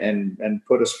and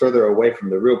put us further away from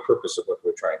the real purpose of what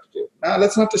we're trying to do. Now,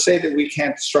 that's not to say that we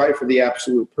can't strive for the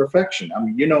absolute perfection. I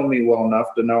mean, you know me well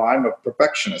enough to know I'm a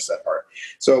perfectionist at heart.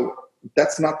 So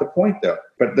that's not the point, though.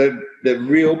 But the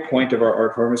real point of our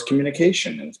art form is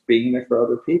communication. It's being there for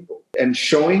other people and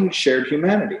showing shared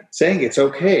humanity, saying it's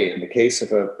okay. In the case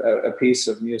of a piece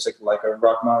of music like a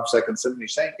Rachmaninoff Second Symphony,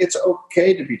 saying it's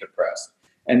okay to be depressed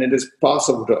and it is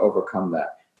possible to overcome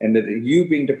that. And that you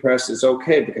being depressed is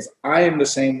okay because I am the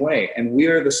same way. And we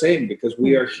are the same because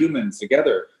we are humans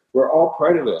together. We're all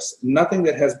part of this. Nothing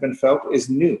that has been felt is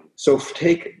new. So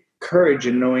take courage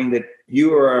in knowing that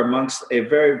you are amongst a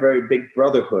very, very big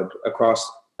brotherhood across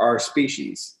our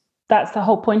species. That's the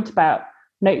whole point about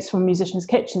Notes from Musicians'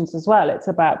 Kitchens as well. It's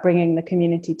about bringing the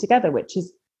community together, which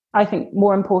is, I think,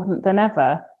 more important than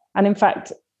ever. And in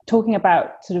fact, talking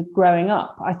about sort of growing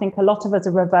up, I think a lot of us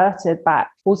are reverted back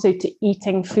also to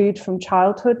eating food from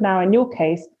childhood. Now, in your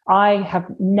case, I have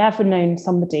never known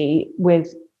somebody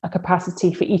with a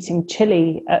capacity for eating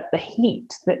chili at the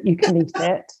heat that you can eat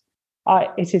it.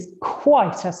 It is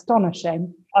quite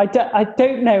astonishing. I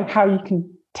don't know how you can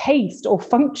taste or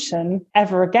function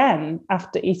ever again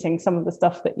after eating some of the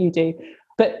stuff that you do.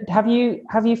 But have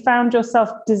you found yourself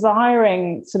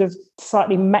desiring sort of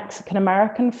slightly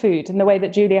Mexican-American food in the way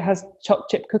that Julia has chocolate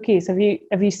chip cookies? Have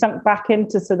you sunk back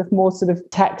into sort of more sort of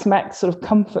Tex-Mex sort of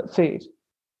comfort food?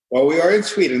 Well, we are in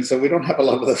Sweden, so we don't have a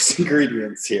lot of those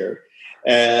ingredients here.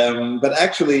 But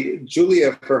actually,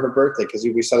 Julia, for her birthday, because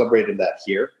we celebrated that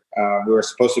here, we were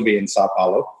supposed to be in Sao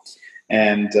Paulo,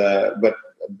 but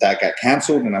that got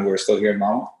canceled, and we were still here in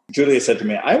Malmo. Julia said to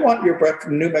me, I want your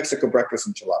New Mexico breakfast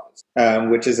enchiladas,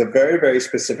 which is a very, very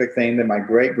specific thing that my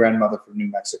great-grandmother from New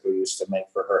Mexico used to make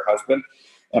for her husband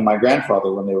and my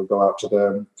grandfather when they would go out to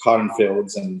the cotton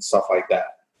fields and stuff like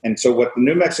that. And so what the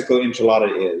New Mexico enchilada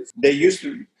is,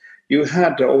 you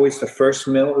had always the first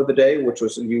meal of the day, which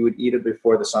was you would eat it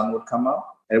before the sun would come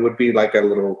up. And it would be like a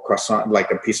little croissant, like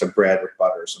a piece of bread with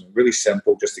butter. So really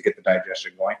simple just to get the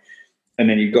digestion going. And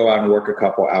then you go out and work a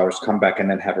couple hours, come back, and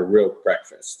then have a real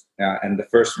breakfast. And the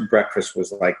first breakfast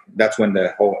was that's when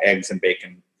the whole eggs and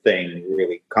bacon thing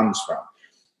really comes from.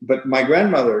 But my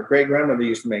great-grandmother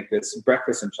used to make this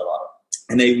breakfast enchilada.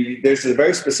 And there's a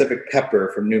very specific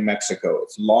pepper from New Mexico.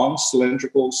 It's long,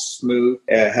 cylindrical, smooth.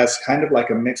 It has kind of like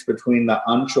a mix between the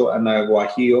ancho and the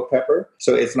guajillo pepper.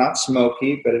 So it's not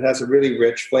smoky, but it has a really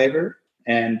rich flavor.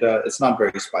 And it's not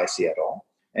very spicy at all.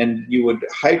 And you would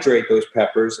hydrate those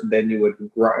peppers, and then you would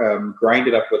grind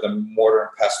it up with a mortar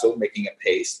and pestle, making a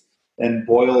paste, and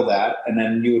boil that. And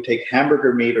then you would take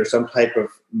hamburger meat or some type of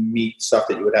meat stuff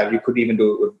that you would have. You could even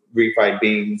do it with refried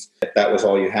beans if that was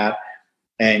all you had.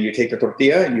 And you take the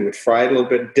tortilla and you would fry it a little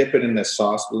bit, dip it in this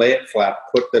sauce, lay it flat,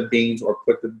 put the beans or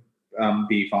put the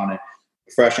beef on it,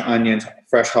 fresh onions,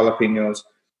 fresh jalapenos,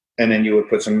 and then you would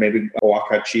put some maybe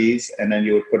Oaxaca cheese, and then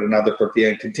you would put another tortilla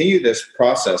and continue this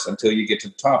process until you get to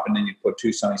the top, and then you put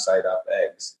 2 sunny side up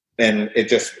eggs. And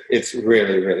it's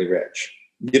really, really rich.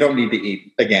 You don't need to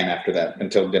eat again after that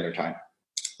until dinner time.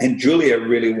 And Julia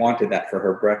really wanted that for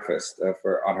her breakfast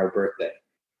on her birthday.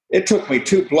 It took me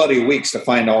 2 bloody weeks to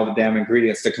find all the damn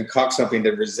ingredients to concoct something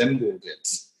that resembled it.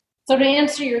 So to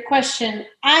answer your question,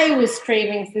 I was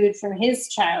craving food from his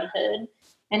childhood.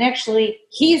 And actually,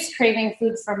 he's craving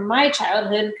food from my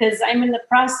childhood because I'm in the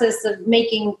process of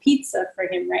making pizza for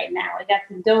him right now. I got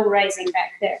the dough rising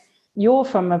back there. You're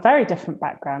from a very different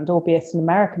background, albeit an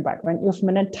American background. You're from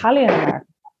an Italian-American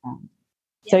background.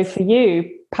 Yes. So for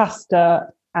you, pasta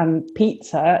and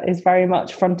pizza is very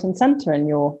much front and center in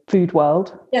your food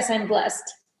world. Yes, I'm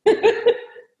blessed.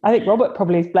 I think Robert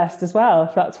probably is blessed as well,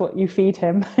 if that's what you feed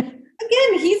him.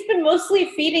 Again, he's been mostly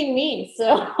feeding me, so.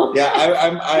 Yeah,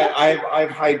 I've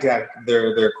hijacked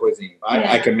their cuisine.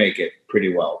 I can make it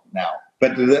pretty well now,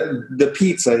 but the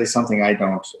pizza is something I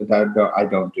don't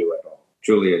do at all.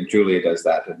 Julia does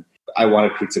that, and I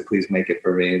wanted pizza. Please make it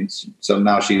for me. And so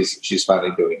now she's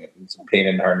finally doing it. It's a pain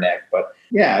in her neck, but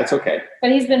yeah, it's okay.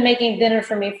 But he's been making dinner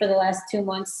for me for the last 2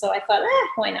 months, so I thought,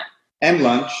 why not? And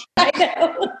lunch. I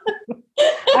know.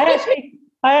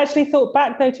 I actually thought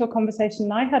back, though, to a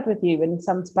conversation I had with you in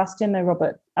San Sebastian, though,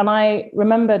 Robert. And I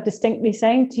remember distinctly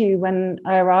saying to you when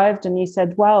I arrived and you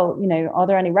said, well, are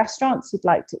there any restaurants you'd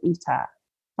like to eat at?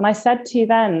 And I said to you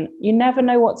then, you never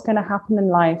know what's going to happen in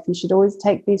life. You should always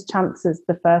take these chances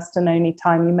the first and only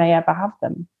time you may ever have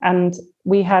them. And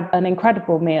we had an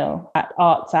incredible meal at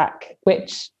Artsac,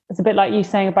 which is a bit like you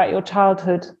saying about your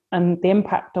childhood and the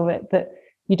impact of it, that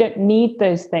you don't need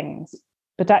those things,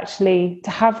 but actually to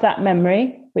have that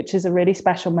memory, which is a really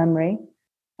special memory,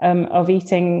 of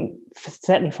eating,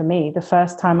 certainly for me, the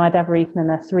first time I'd ever eaten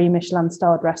in a 3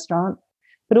 Michelin-starred restaurant,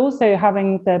 but also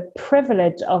having the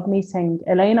privilege of meeting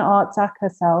Elena Artsac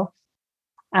herself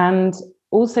and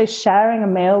also sharing a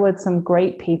meal with some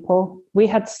great people. We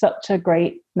had such a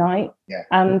great night. Yeah.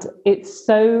 And it's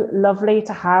so lovely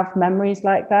to have memories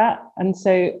like that. And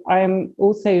so I'm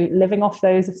also living off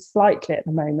those slightly at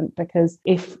the moment, because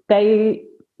if they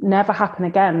never happen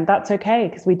again, that's okay,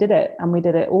 because we did it and we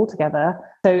did it all together.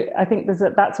 So I think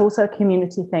that's also a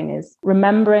community thing, is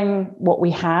remembering what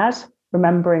we had,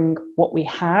 remembering what we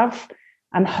have,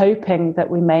 and hoping that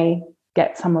we may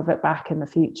get some of it back in the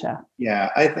future. Yeah,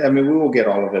 I mean, we will get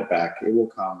all of it back. It will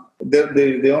come.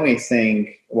 The only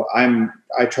thing,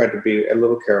 I try to be a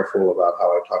little careful about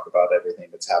how I talk about everything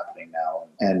that's happening now,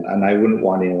 and I wouldn't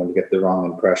want anyone to get the wrong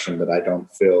impression that I don't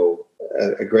feel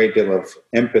a great deal of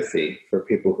empathy for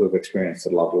people who have experienced a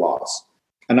lot of loss.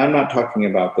 And I'm not talking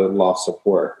about the loss of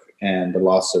work and the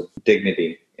loss of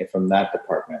dignity from that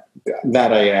department.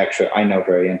 That I know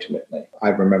very intimately. I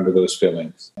remember those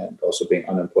feelings, and also being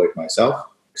unemployed myself,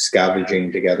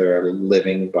 scavenging together a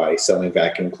living by selling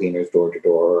vacuum cleaners door to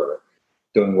door, or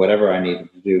doing whatever I needed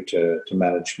to do to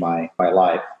manage my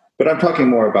life. But I'm talking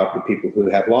more about the people who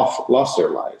have lost their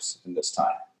lives in this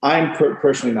time. I'm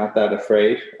personally not that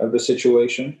afraid of the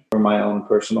situation for my own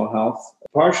personal health,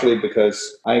 partially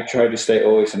because I try to stay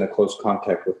always in a close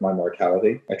contact with my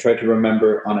mortality. I try to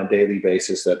remember on a daily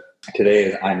basis that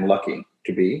today I'm lucky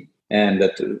to be, and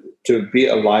that to be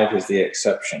alive is the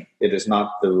exception. It is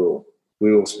not the rule.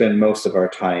 We will spend most of our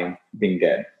time being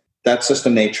dead. That's just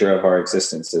the nature of our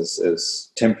existence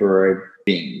as temporary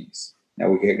beings. Now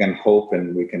we can hope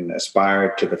and we can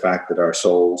aspire to the fact that our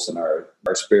souls and our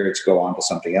spirits go on to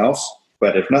something else.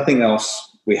 But if nothing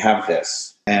else, we have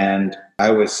this. And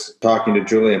I was talking to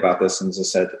Julia about this, and as I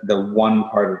said, the one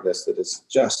part of this that is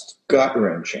just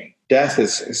gut-wrenching. Death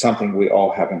is something we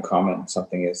all have in common.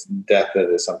 Death that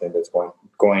is something that's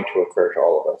going to occur to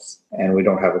all of us, and we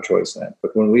don't have a choice in it.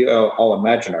 But when we all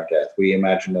imagine our death, we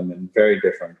imagine them in very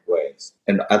different ways.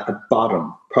 And at the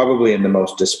bottom, probably in the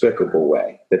most despicable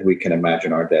way that we can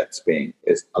imagine our deaths being,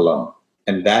 is alone.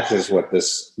 And that is what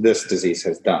this disease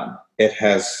has done. It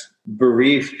has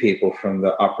bereaved people from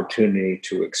the opportunity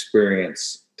to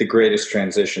experience the greatest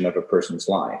transition of a person's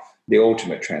life, the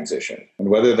ultimate transition. And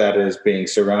whether that is being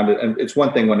surrounded, and it's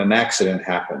one thing when an accident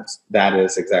happens, that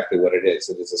is exactly what it is.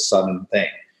 It is a sudden thing.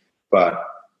 But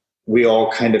we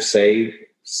all kind of say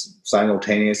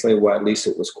simultaneously, well, at least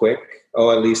it was quick.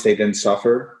 Oh, at least they didn't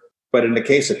suffer. But in the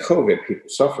case of COVID, people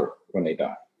suffer when they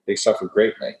die. They suffer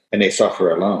greatly, and they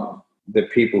suffer alone. The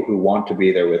people who want to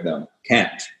be there with them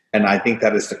can't. And I think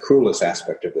that is the cruelest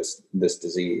aspect of this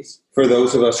disease. For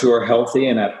those of us who are healthy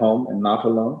and at home and not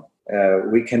alone,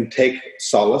 we can take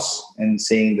solace in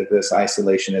seeing that this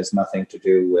isolation has nothing to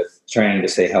do with trying to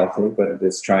stay healthy, but it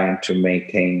is trying to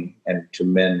maintain and to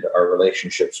mend our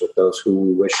relationships with those who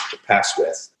we wish to pass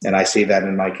with. And I see that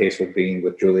in my case with being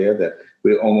with Julia, that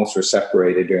we almost were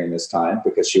separated during this time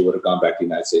because she would have gone back to the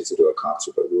United States to do a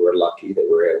concert, but we were lucky that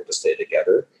we were able to stay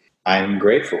together. I'm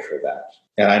grateful for that.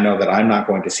 And I know that I'm not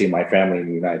going to see my family in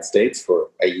the United States for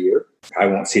a year. I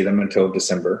won't see them until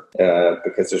December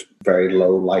because there's very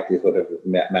low likelihood of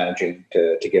managing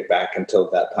to get back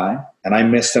until that time. And I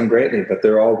miss them greatly, but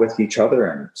they're all with each other.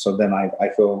 And so then I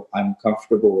feel I'm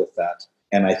comfortable with that.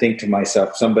 And I think to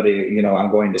myself, I'm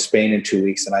going to Spain in 2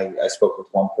 weeks. And I spoke with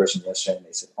one person yesterday, and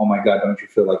they said, "Oh my God, don't you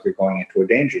feel like you're going into a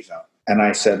danger zone?" And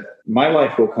I said, my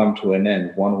life will come to an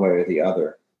end one way or the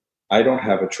other. I don't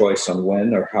have a choice on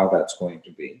when or how that's going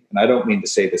to be. And I don't mean to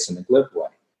say this in a glib way,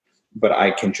 but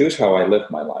I can choose how I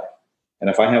live my life. And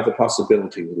if I have the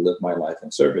possibility to live my life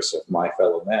in service of my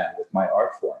fellow man with my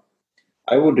art form,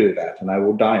 I will do that, and I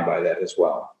will die by that as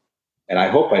well. And I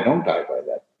hope I don't die by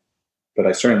that, but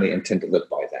I certainly intend to live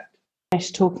by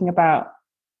that. Talking about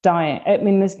dying, I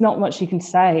mean, there's not much you can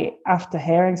say after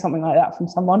hearing something like that from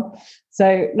someone.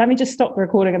 So let me just stop the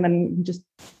recording and then just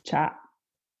chat.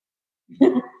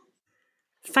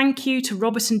 Thank you to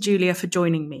Robert and Julia for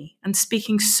joining me and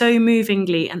speaking so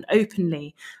movingly and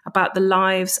openly about the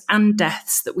lives and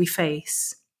deaths that we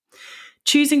face.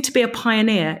 Choosing to be a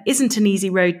pioneer isn't an easy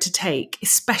road to take,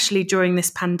 especially during this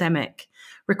pandemic,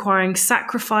 requiring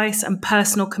sacrifice and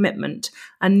personal commitment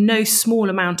and no small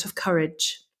amount of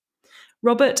courage.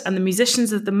 Robert and the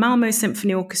musicians of the Malmo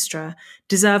Symphony Orchestra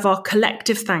deserve our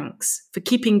collective thanks for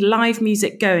keeping live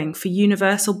music going for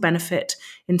universal benefit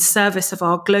in service of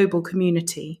our global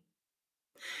community.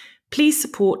 Please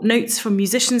support Notes from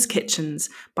Musicians' Kitchens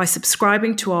by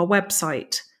subscribing to our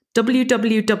website,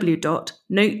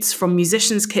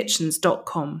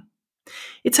 www.notesfrommusicianskitchens.com.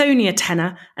 It's only a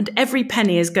tenner, and every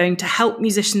penny is going to help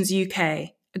Musicians UK,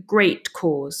 a great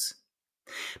cause.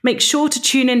 Make sure to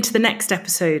tune in to the next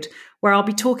episode, where I'll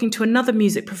be talking to another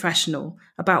music professional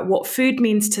about what food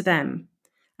means to them,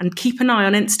 and keep an eye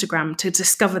on Instagram to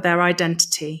discover their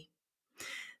identity.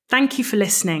 Thank you for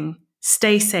listening,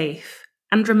 stay safe,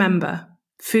 and remember,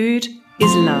 food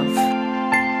is love.